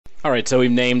All right, so we've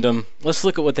named them. Let's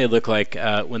look at what they look like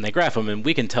when they graph them, and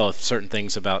we can tell certain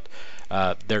things about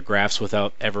their graphs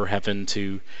without ever having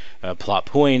to plot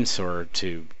points or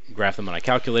to graph them on a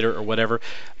calculator or whatever.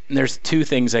 And there's two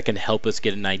things that can help us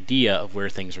get an idea of where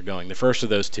things are going. The first of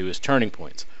those two is turning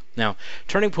points. Now,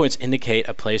 turning points indicate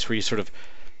a place where you sort of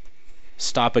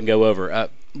stop and go over.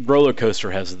 Roller coaster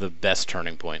has the best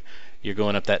turning point. You're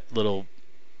going up that little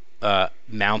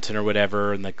mountain or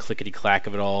whatever, and the clickety-clack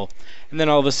of it all, and then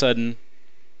all of a sudden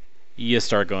you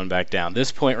start going back down.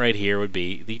 This point right here would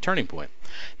be the turning point.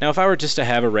 Now if I were just to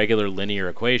have a regular linear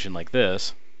equation like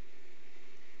this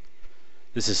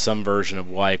is some version of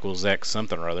y equals x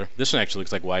something or other. This one actually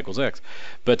looks like y equals x,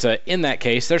 but in that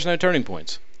case there's no turning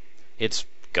points. It's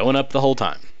going up the whole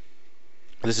time.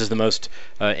 This is the most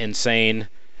insanely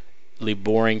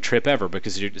boring trip ever,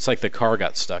 because it's like the car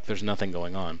got stuck. There's nothing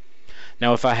going on.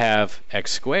 Now if I have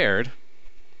x squared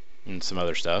and some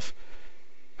other stuff,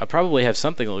 I probably have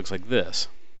something that looks like this.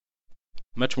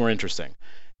 Much more interesting.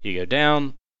 You go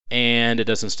down and it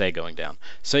doesn't stay going down.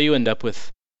 So you end up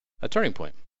with a turning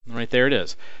point. Right there it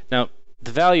is. Now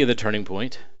the value of the turning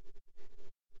point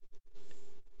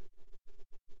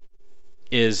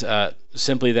is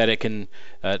simply that it can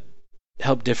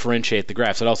help differentiate the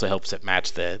graphs. It also helps it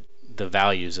match the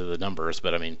values of the numbers,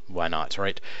 but I mean, why not,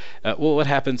 right? Well, what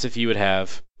happens if you would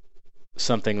have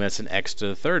something that's an x to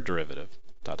the third derivative,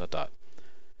 dot, dot, dot?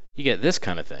 You get this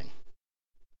kind of thing.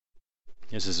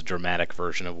 This is a dramatic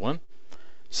version of one.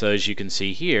 So as you can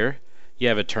see here, you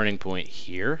have a turning point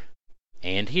here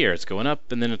and here. It's going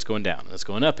up, and then it's going down, and it's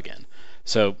going up again.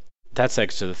 So that's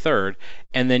x to the third,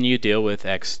 and then you deal with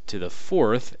x to the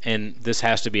fourth, and this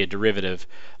has to be a derivative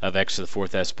of x to the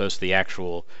fourth as opposed to the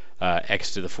actual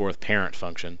x to the fourth parent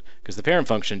function, because the parent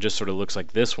function just sort of looks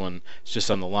like this one. It's just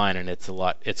on the line, and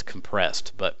it's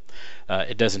compressed, but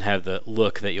it doesn't have the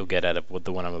look that you'll get out of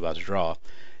the one I'm about to draw.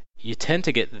 You tend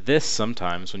to get this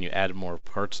sometimes when you add more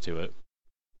parts to it.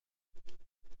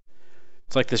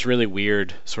 It's like this really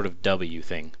weird sort of W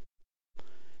thing.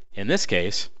 In this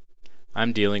case,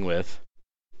 I'm dealing with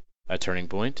a turning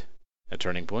point, a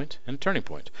turning point, and a turning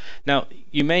point. Now,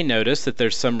 you may notice that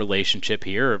there's some relationship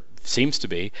here, or seems to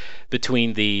be,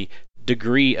 between the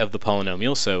degree of the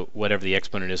polynomial, so whatever the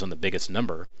exponent is on the biggest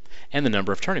number, and the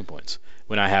number of turning points.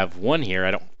 When I have 1 here,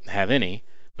 I don't have any.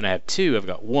 When I have 2, I've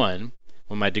got 1.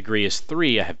 When my degree is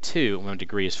 3, I have 2. When my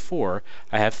degree is 4,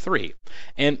 I have 3.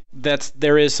 And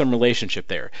there is some relationship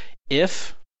there.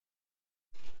 If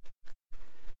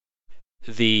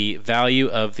the value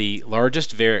of the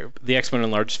exponent of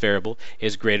the largest variable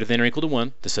is greater than or equal to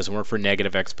 1, this doesn't work for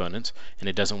negative exponents, and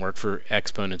it doesn't work for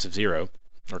exponents of 0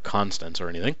 or constants or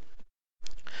anything,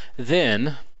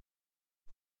 then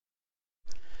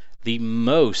the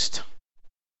most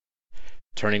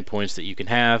turning points that you can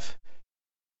have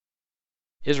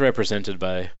is represented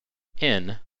by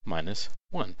n minus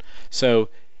 1. So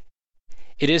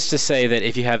it is to say that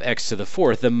if you have x to the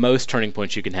fourth, the most turning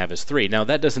points you can have is 3. Now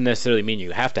that doesn't necessarily mean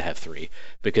you have to have 3,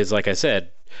 because like I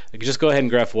said, you can just go ahead and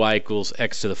graph y equals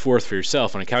x to the fourth for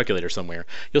yourself on a calculator somewhere.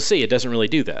 You'll see it doesn't really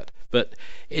do that. But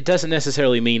it doesn't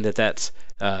necessarily mean that that's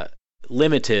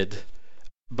limited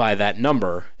by that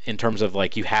number in terms of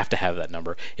like you have to have that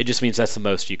number. It just means that's the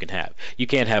most you can have. You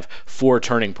can't have 4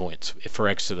 turning points for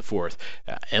x to the fourth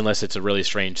unless it's a really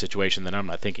strange situation that I'm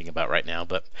not thinking about right now,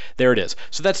 but there it is.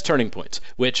 So that's turning points,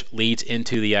 which leads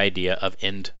into the idea of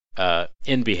end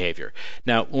behavior.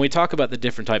 Now when we talk about the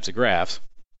different types of graphs,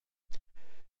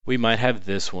 we might have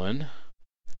this one.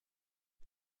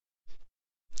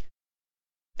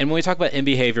 And when we talk about end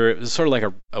behavior, it's sort of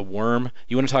like a worm.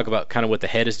 You want to talk about kind of what the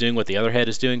head is doing, what the other head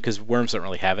is doing, because worms don't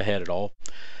really have a head at all.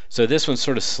 So this one's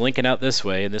sort of slinking out this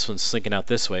way, and this one's slinking out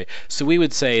this way. So we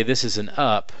would say this is an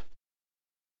up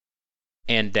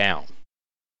and down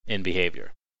in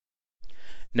behavior.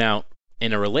 Now,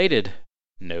 in a related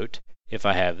note, if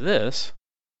I have this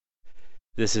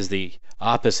is the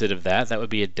opposite of that. That would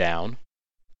be a down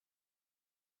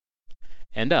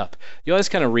and up. You always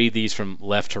kind of read these from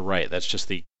left to right. That's just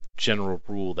the general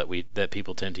rule that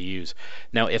people tend to use.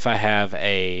 Now, if I have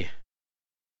say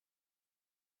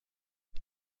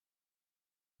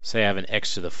I have an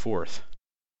x to the fourth,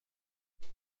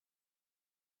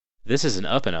 this is an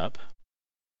up and up,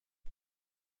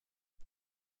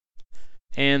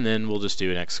 and then we'll just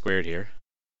do an x squared here.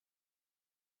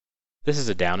 This is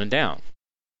a down and down.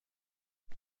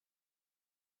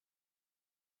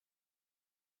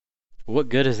 What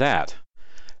good is that?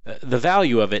 The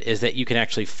value of it is that you can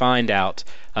actually find out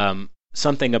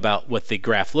something about what the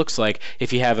graph looks like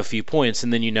if you have a few points,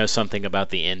 and then you know something about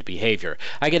the end behavior.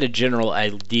 I get a general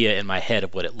idea in my head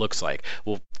of what it looks like.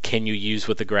 Well, can you use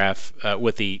what the graph,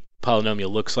 what the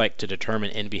polynomial looks like to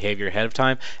determine end behavior ahead of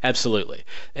time? Absolutely.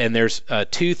 And there's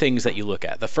two things that you look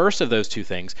at. The first of those two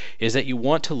things is that you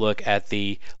want to look at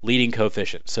the leading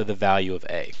coefficient, so the value of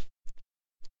a.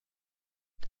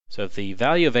 So if the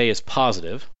value of a is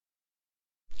positive,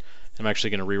 I'm actually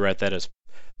going to rewrite that as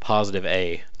positive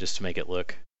a just to make it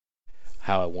look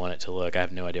how I want it to look. I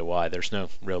have no idea why. There's no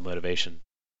real motivation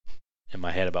in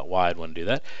my head about why I'd want to do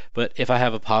that. But if I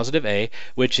have a positive a,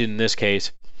 which in this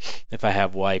case, if I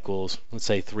have y equals, let's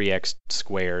say 3x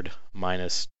squared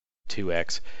minus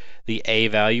 2x, the a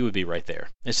value would be right there.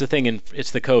 It's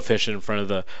the coefficient in front of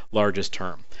the largest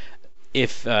term.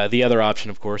 If the other option,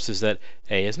 of course, is that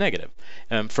a is negative.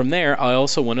 From there, I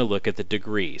also want to look at the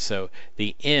degree. So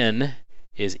the n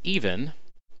is even,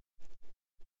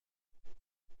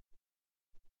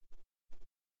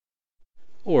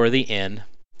 or the n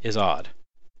is odd.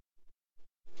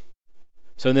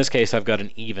 So in this case, I've got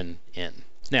an even n.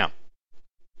 Now,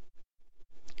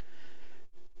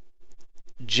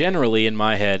 generally in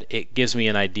my head, it gives me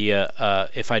an idea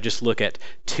if I just look at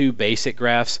two basic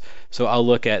graphs. So I'll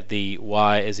look at the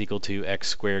y is equal to x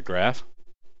squared graph.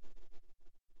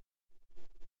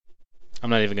 I'm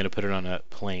not even going to put it on a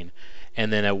plane.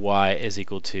 And then a y is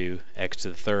equal to x to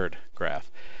the third graph.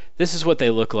 This is what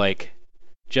they look like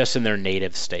just in their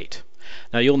native state.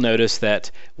 Now you'll notice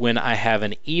that when I have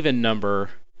an even number,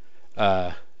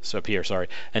 an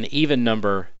even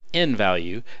number n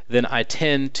value, then I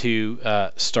tend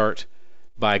to start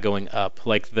by going up.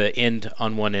 Like the end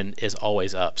on one end is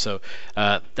always up. So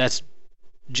that's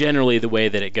generally the way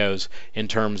that it goes in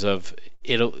terms of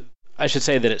I should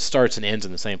say that it starts and ends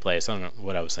in the same place. I don't know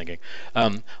what I was thinking.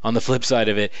 On the flip side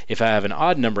of it, if I have an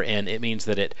odd number n, it means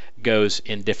that it goes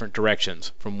in different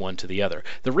directions from one to the other.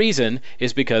 The reason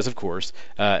is because, of course,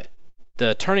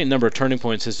 the number of turning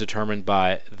points is determined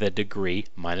by the degree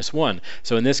minus 1.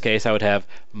 So in this case, I would have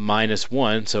minus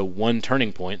 1, so one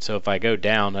turning point. So if I go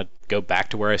down, I'd go back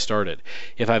to where I started.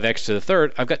 If I have x to the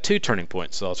third, I've got two turning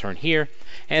points. So I'll turn here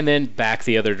and then back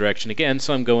the other direction again.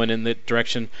 So I'm going in the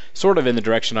direction, sort of in the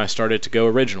direction I started to go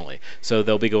originally. So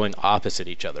they'll be going opposite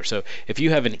each other. So if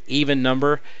you have an even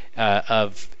number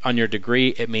on your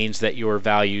degree, it means that your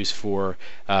values for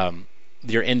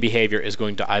your end behavior is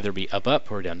going to either be up,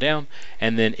 up, or down, down.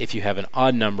 And then if you have an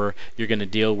odd number, you're going to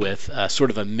deal with sort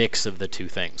of a mix of the two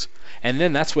things. And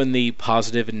then that's when the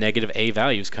positive and negative a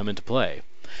values come into play.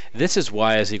 This is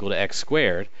y is equal to x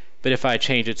squared, but if I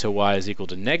change it to y is equal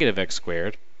to negative x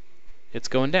squared, it's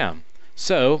going down.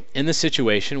 So in the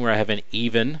situation where I have an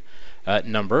even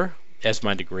number as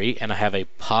my degree and I have a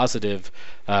positive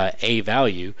a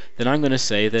value, then I'm going to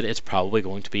say that it's probably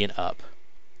going to be an up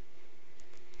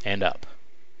and up.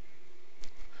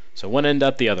 So one end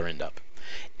up, the other end up.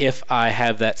 If I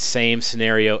have that same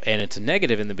scenario and it's a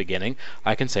negative in the beginning,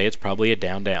 I can say it's probably a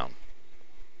down, down.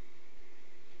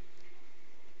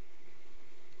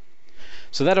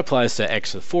 So that applies to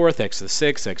x to the fourth, x to the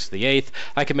sixth, x to the eighth.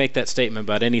 I can make that statement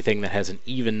about anything that has an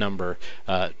even number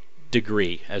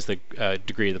degree as the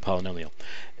degree of the polynomial.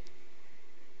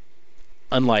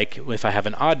 Unlike if I have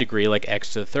an odd degree like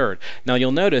x to the third. Now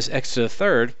you'll notice x to the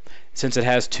third, since it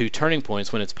has two turning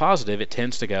points, when it's positive, it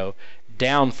tends to go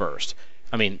down first.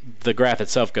 I mean, the graph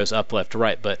itself goes up, left to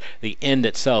right, but the end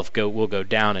itself will go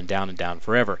down and down and down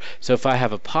forever. So if I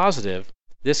have a positive,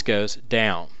 this goes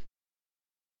down.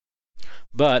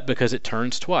 But because it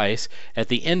turns twice, at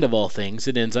the end of all things,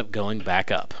 it ends up going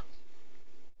back up.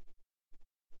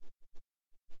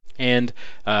 And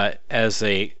as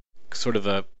a sort of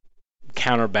a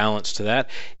counterbalance to that,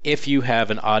 if you have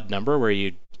an odd number where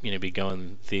you be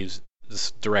going these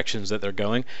directions that they're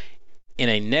going, in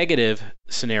a negative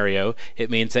scenario, it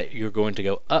means that you're going to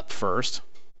go up first,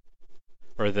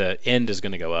 or the end is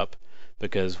going to go up,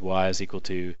 because y is equal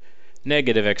to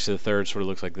negative x to the third sort of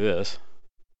looks like this,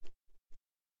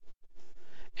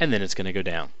 and then it's going to go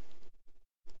down.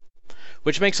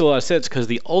 Which makes a lot of sense because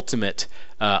the ultimate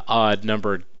odd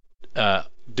numbered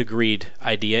degreed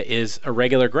idea is a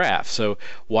regular graph. So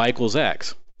y equals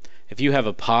x. If you have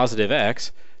a positive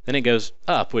x, then it goes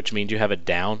up, which means you have a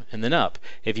down and then up.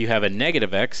 If you have a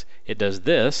negative x, it does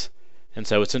this, and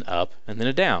so it's an up and then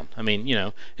a down. I mean,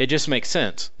 it just makes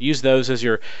sense. Use those as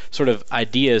your sort of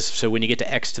ideas, so when you get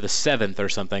to x to the seventh or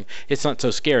something, it's not so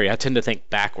scary. I tend to think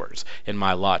backwards in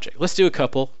my logic. Let's do a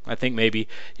couple. I think maybe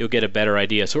you'll get a better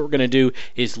idea. So what we're going to do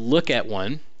is look at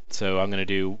one. So I'm going to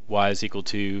do y is equal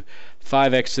to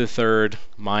 5x to the third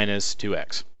minus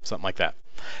 2x, something like that.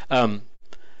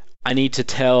 I need to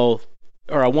tell,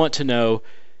 or I want to know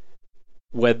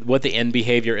what the end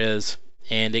behavior is,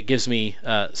 and it gives me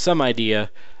some idea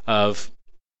of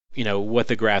what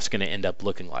the graph's going to end up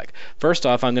looking like. First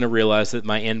off, I'm going to realize that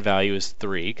my n value is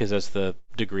 3 because that's the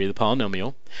degree of the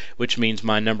polynomial, which means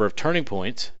my number of turning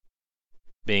points,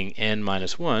 being n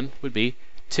minus 1, would be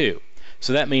 2.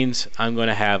 So that means I'm going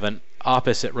to have an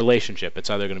opposite relationship. It's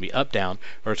either going to be up down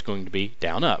or it's going to be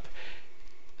down up.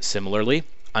 Similarly,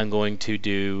 I'm going to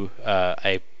do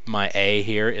my a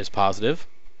here is positive.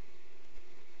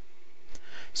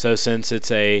 So since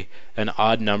it's an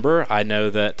odd number, I know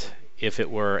that if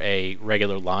it were a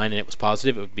regular line and it was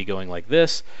positive, it would be going like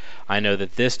this. I know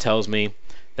that this tells me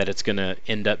that it's going to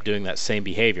end up doing that same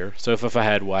behavior. So if I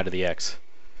had y to the x,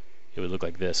 it would look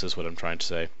like this, is what I'm trying to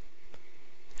say.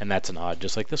 And that's an odd,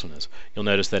 just like this one is. You'll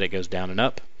notice that it goes down and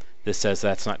up. This says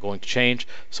that's not going to change.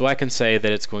 So I can say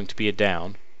that it's going to be a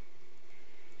down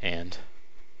and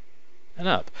an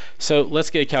up. So let's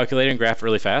get a calculator and graph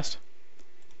really fast.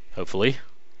 Hopefully,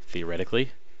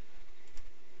 theoretically.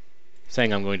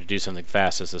 Saying I'm going to do something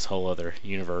fast is this whole other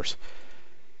universe.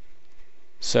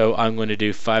 So I'm going to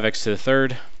do 5x to the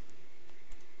third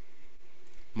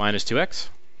minus 2x.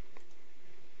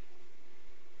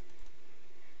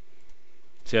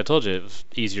 See, I told you it was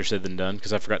easier said than done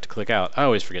because I forgot to click out. I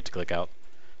always forget to click out.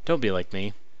 Don't be like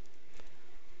me.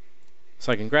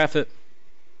 So I can graph it,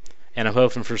 and I'm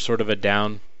hoping for sort of a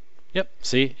down. Yep,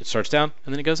 see, it starts down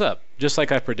and then it goes up, just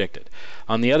like I predicted.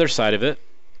 On the other side of it,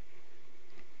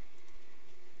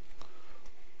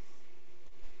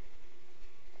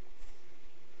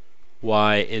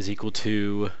 y is equal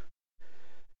to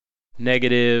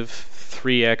negative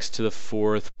 3x to the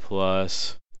fourth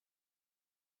plus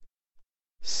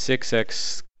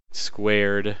 6x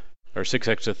squared, or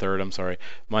 6x to the third, I'm sorry,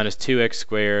 minus 2x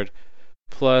squared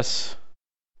plus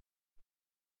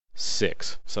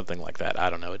 6, something like that.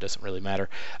 I don't know, it doesn't really matter.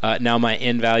 Now my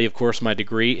n value, of course, my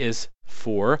degree is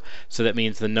 4, so that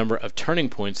means the number of turning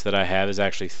points that I have is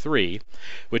actually 3,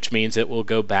 which means it will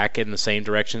go back in the same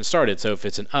direction it started. So if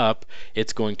it's an up,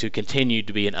 it's going to continue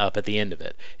to be an up at the end of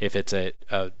it. If it's a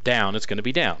down, it's going to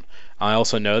be down. I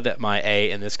also know that my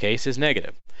a in this case is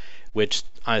negative, which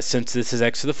since this is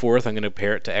x to the fourth, I'm going to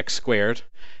compare it to x squared,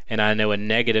 and I know a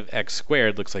negative x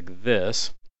squared looks like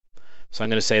this. So I'm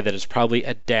going to say that it's probably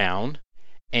a down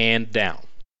and down.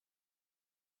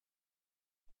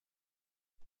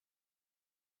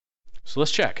 So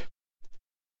let's check.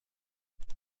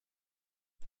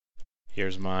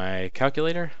 Here's my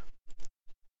calculator.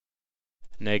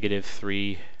 Negative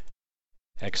 3x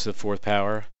to the fourth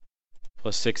power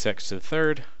plus 6x to the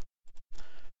third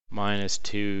minus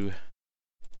 2x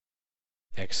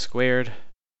squared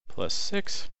plus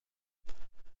 6.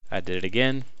 I did it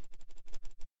again.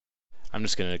 I'm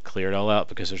just going to clear it all out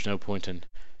because there's no point in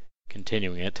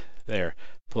continuing it. There.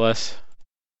 Plus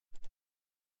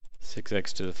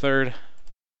 6x to the third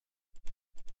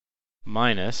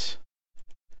minus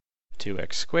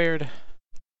 2x squared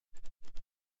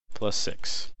plus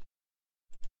 6.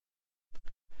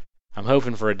 I'm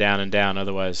hoping for a down and down,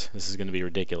 otherwise this is going to be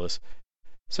ridiculous.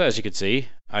 So as you can see,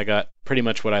 I got pretty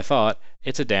much what I thought.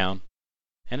 It's a down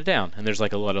and a down, and there's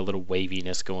like a lot of little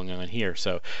waviness going on here.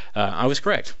 So I was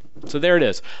correct. So there it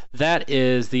is. That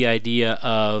is the idea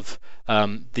of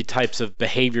the types of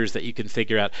behaviors that you can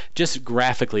figure out, just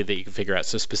graphically that you can figure out.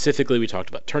 So specifically we talked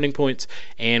about turning points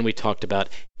and we talked about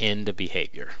end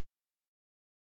behavior.